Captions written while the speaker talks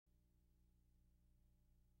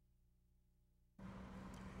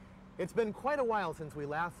It's been quite a while since we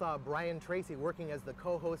last saw Brian Tracey working as the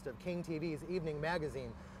co-host of King TV's evening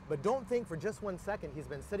magazine, but don't think for just 1 second he's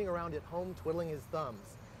been sitting around at home twiddling his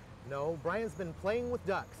thumbs. No, Brian's been playing with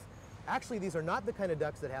ducks. Actually, these are not the kind of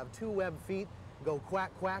ducks that have 2 webbed feet, go quack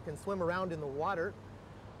quack and swim around in the water.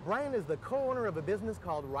 Brian is the co-owner of a business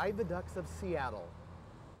called Ride the Ducks of Seattle.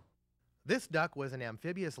 This duck was an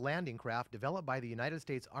amphibious landing craft developed by the United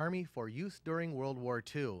States Army for use during World War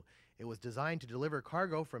II. It was designed to deliver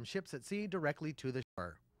cargo from ships at sea directly to the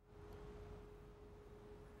shore.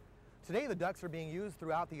 Today, the ducks are being used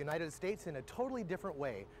throughout the United States in a totally different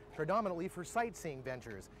way, predominantly for sightseeing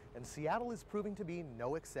ventures, and Seattle is proving to be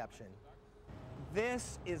no exception.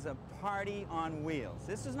 This is a party on wheels.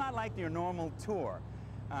 This is not like your normal tour.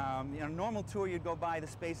 In a normal tour, you'd go by the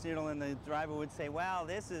Space Needle and the driver would say, well,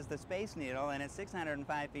 this is the Space Needle and it's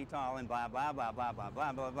 605 feet tall and blah, blah, blah, blah, blah,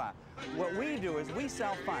 blah, blah, blah. What we do is we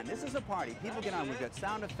sell fun. This is a party. People get on. We've got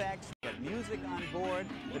sound effects, we've got music on board.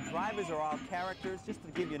 The drivers are all characters. Just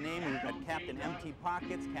to give you a name, we've got Captain Empty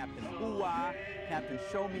Pockets, Captain Ooh-Ah, Captain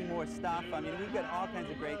Show Me More Stuff. I mean, we've got all kinds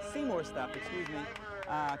of great, See More Stuff, excuse me,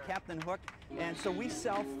 Captain Hook. And so we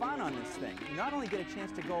sell fun on this thing. You not only get a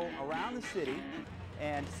chance to go around the city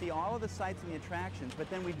and see all of the sights and the attractions, but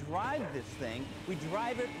then we drive this thing, we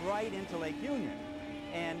drive it right into Lake Union.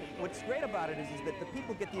 And what's great about it is that the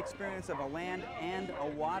people get the experience of a land and a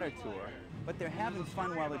water tour, but they're having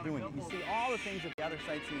fun while they're doing it. You see all the things that the other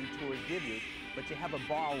sightseeing tours give you, but you have a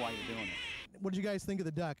ball while you're doing it. What did you guys think of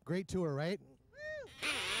the duck? Great tour, right?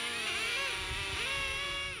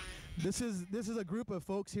 This is a group of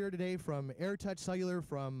folks here today from AirTouch Cellular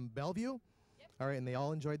from Bellevue. Yep. All right, and they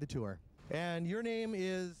all enjoyed the tour. And your name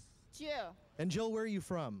is? Jill. And Jill, where are you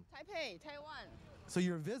from? Taipei, Taiwan. So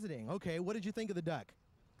you're visiting. Okay, what did you think of the duck?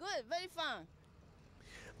 Good, very fun.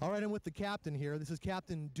 All right, I'm with the captain here. This is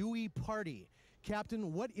Captain Dewey Party.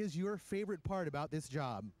 Captain, what is your favorite part about this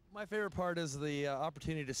job? My favorite part is the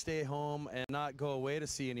opportunity to stay home and not go away to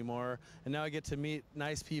sea anymore. And now I get to meet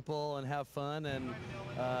nice people and have fun, and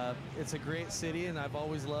it's a great city and I've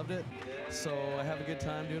always loved it. So I have a good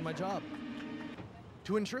time doing my job.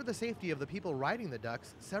 To ensure the safety of the people riding the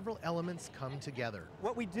ducks, several elements come together.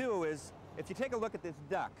 What we do is, if you take a look at this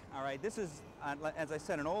duck, all right, this is, as I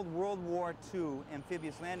said, an old World War II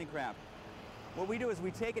amphibious landing craft. What we do is we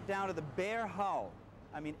take it down to the bare hull.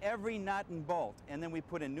 I mean, every nut and bolt, and then we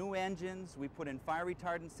put in new engines, we put in fire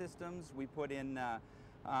retardant systems, we put in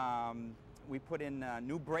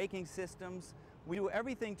new braking systems. We do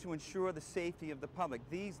everything to ensure the safety of the public.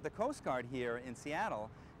 The Coast Guard here in Seattle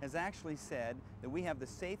has actually said that we have the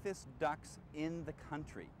safest ducks in the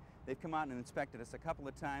country. They've come out and inspected us a couple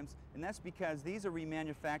of times, and that's because these are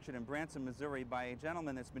remanufactured in Branson, Missouri by a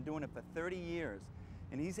gentleman that's been doing it for 30 years.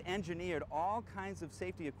 And he's engineered all kinds of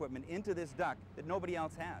safety equipment into this duck that nobody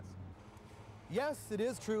else has. Yes, it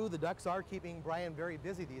is true. The ducks are keeping Brian very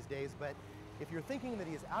busy these days, but if you're thinking that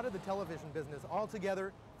he's out of the television business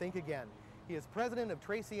altogether, think again. He is president of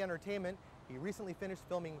Tracey Entertainment. He recently finished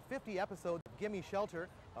filming 50 episodes of Gimme Shelter,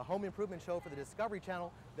 a home improvement show for the Discovery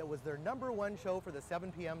Channel that was their #1 show for the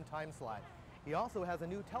 7 p.m. time slot. He also has a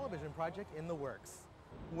new television project in the works.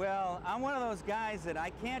 Well, I'm one of those guys that I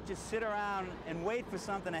can't just sit around and wait for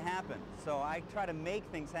something to happen. So I try to make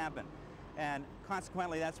things happen. And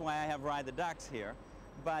consequently, that's why I have Ride the Ducks here.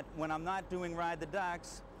 But when I'm not doing Ride the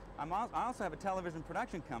Ducks, I also have a television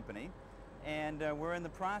production company, and we're in the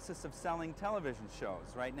process of selling television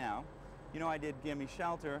shows right now. You know, I did Gimme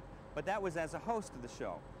Shelter, but that was as a host of the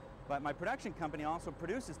show. But my production company also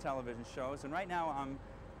produces television shows, and right now I'm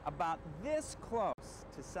about this close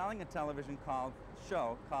to selling a television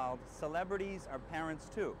show called Celebrities Are Parents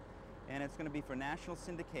Too. And it's going to be for national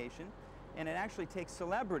syndication, and it actually takes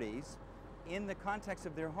celebrities in the context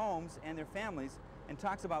of their homes and their families and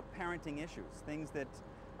talks about parenting issues, things that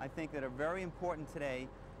I think that are very important today,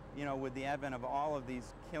 you know, with the advent of all of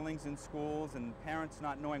these killings in schools and parents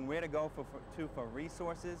not knowing where to go for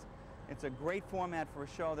resources. It's a great format for a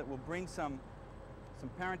show that will bring some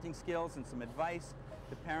parenting skills and some advice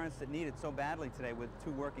to parents that need it so badly today with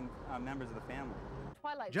 2 working members of the family.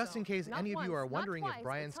 Just in case any of you are wondering if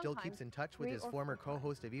Brian still keeps in touch with his former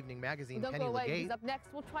co-host of Evening Magazine, Penny Legate. Up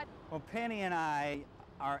next. We'll try. Well, Penny and I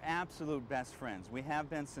are absolute best friends. We have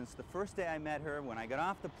been since the first day I met her. When I got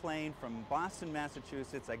off the plane from Boston,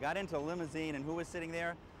 Massachusetts, I got into a limousine, and who was sitting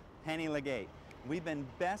there? Penny Legate. We've been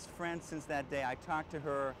best friends since that day. I talk to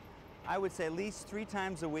her, I would say, at least 3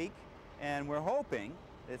 times a week, and we're hoping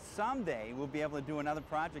that someday we'll be able to do another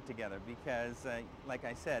project together because, like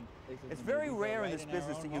I said, it's very rare in this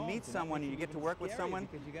business that you meet someone and you get to work with someone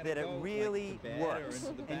that it really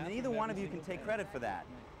works. And neither one of you can take credit for that.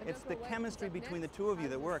 It's the chemistry between the 2 of you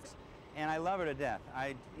that works. and I love her to death.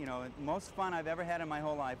 You know, most fun I've ever had in my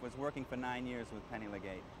whole life was working for 9 years with Penny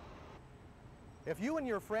Legate. If you and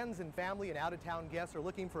your friends and family and out-of-town guests are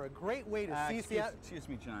looking for a great way to see Seattle... Excuse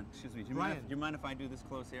me, John. Excuse me. Do Brian. you mind if I do this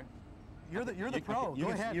close here? You're the pro. Go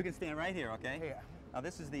ahead. You can stand right here, okay? Hey, now,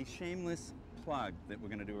 this is the shameless plug that we're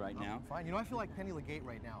going to do right now. Fine. You know, I feel like Penny Legate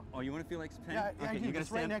right now. Oh, you want to feel like Penny? Yeah, okay, I do.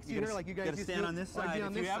 Just right next to you here, like you guys used to stand on this side.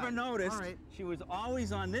 If you ever noticed, she was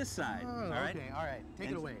always on this side. Oh, all right? Okay, all right.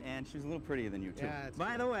 Take it away. And she's a little prettier than you, too. Yeah,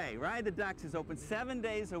 By the way, Ride the Ducks is open 7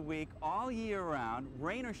 days a week, all year round.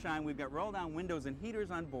 Rain or shine, we've got roll-down windows and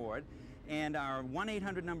heaters on board. And our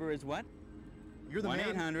 1-800 number is what? You're the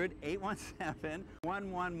man.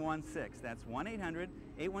 1-800-817-1116. That's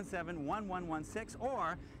 1-800-817-1116.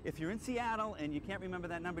 Or if you're in Seattle and you can't remember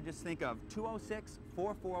that number, just think of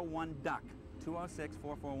 206-441-DUCK.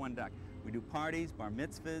 206-441-DUCK. We do parties, bar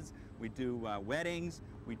mitzvahs, we do weddings,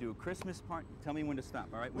 we do Christmas party. Tell me when to stop,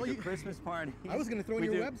 all right? We do Christmas parties. I was going to throw in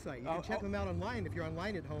your website. You can check them out online if you're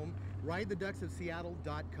online at home.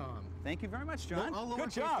 RideTheDucksOfSeattle.com. Thank you very much, John.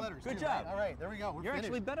 Good job. Good job. All right, there we go. You're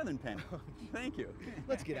actually better than Penny. Thank you.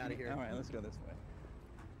 Let's get out of here. All right, let's go this way.